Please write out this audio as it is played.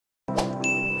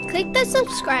Click the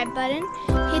subscribe button,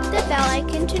 hit the bell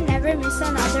icon to never miss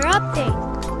another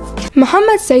update.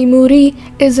 Muhammad Saymuri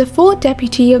is the fourth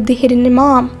deputy of the Hidden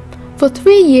Imam. For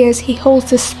 3 years he holds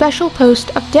the special post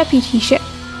of deputyship.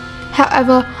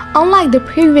 However, unlike the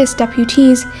previous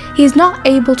deputies, he is not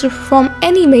able to perform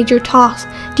any major tasks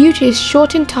due to his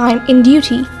shortened time in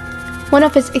duty. One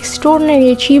of his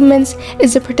extraordinary achievements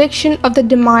is the prediction of the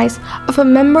demise of a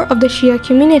member of the Shia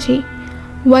community.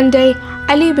 One day,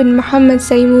 Ali bin Muhammad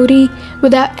Saymuri,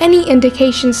 without any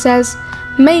indication, says,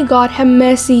 "May God have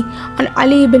mercy on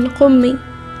Ali bin Qummi."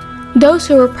 Those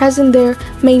who were present there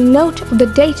made note of the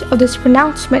date of this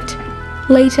pronouncement.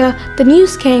 Later, the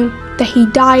news came that he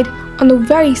died on the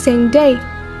very same day.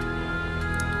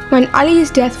 When Ali's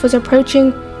death was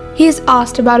approaching, he is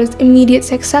asked about his immediate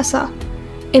successor.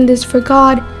 In this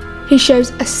regard, he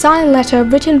shows a signed letter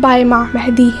written by Imam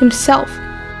Mahdi himself.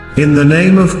 In the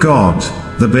name of God,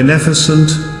 the Beneficent,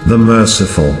 the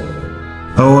Merciful.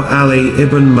 O Ali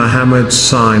ibn Muhammad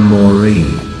Saymuri,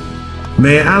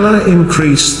 may Allah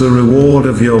increase the reward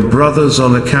of your brothers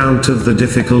on account of the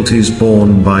difficulties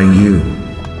borne by you.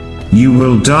 You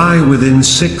will die within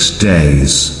 6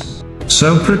 days.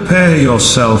 So prepare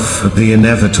yourself for the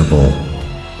inevitable.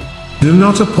 Do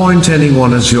not appoint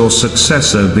anyone as your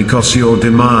successor, because your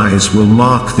demise will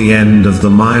mark the end of the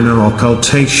minor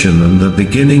occultation and the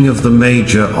beginning of the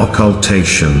major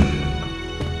occultation.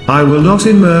 I will not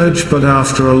emerge but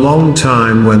after a long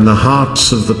time, when the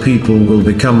hearts of the people will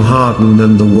become hardened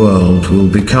and the world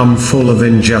will become full of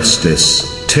injustice,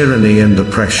 tyranny and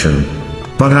oppression.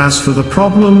 But as for the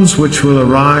problems which will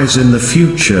arise in the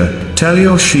future, tell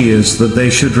your Shias that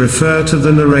they should refer to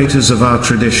the narrators of our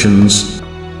traditions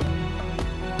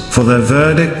for their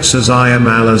verdicts, as I am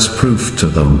Allah's proof to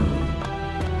them.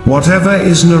 Whatever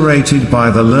is narrated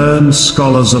by the learned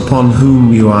scholars upon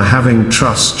whom you are having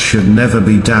trust should never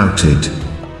be doubted.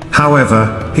 However,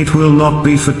 it will not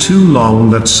be for too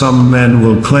long that some men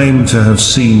will claim to have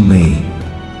seen me.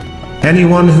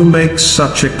 Anyone who makes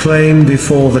such a claim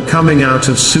before the coming out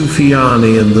of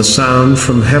Sufyani and the sound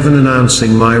from heaven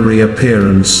announcing my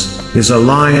reappearance is a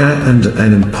liar and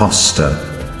an impostor.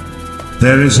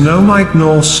 There is no might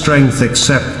nor strength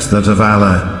except that of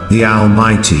Allah, the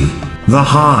Almighty, the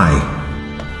High.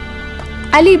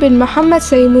 Ali bin Muhammad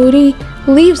Saymuri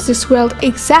leaves this world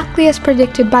exactly as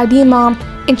predicted by the Imam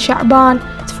in Sha'ban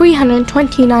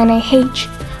 329 AH,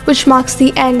 which marks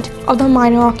the end of the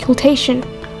minor occultation.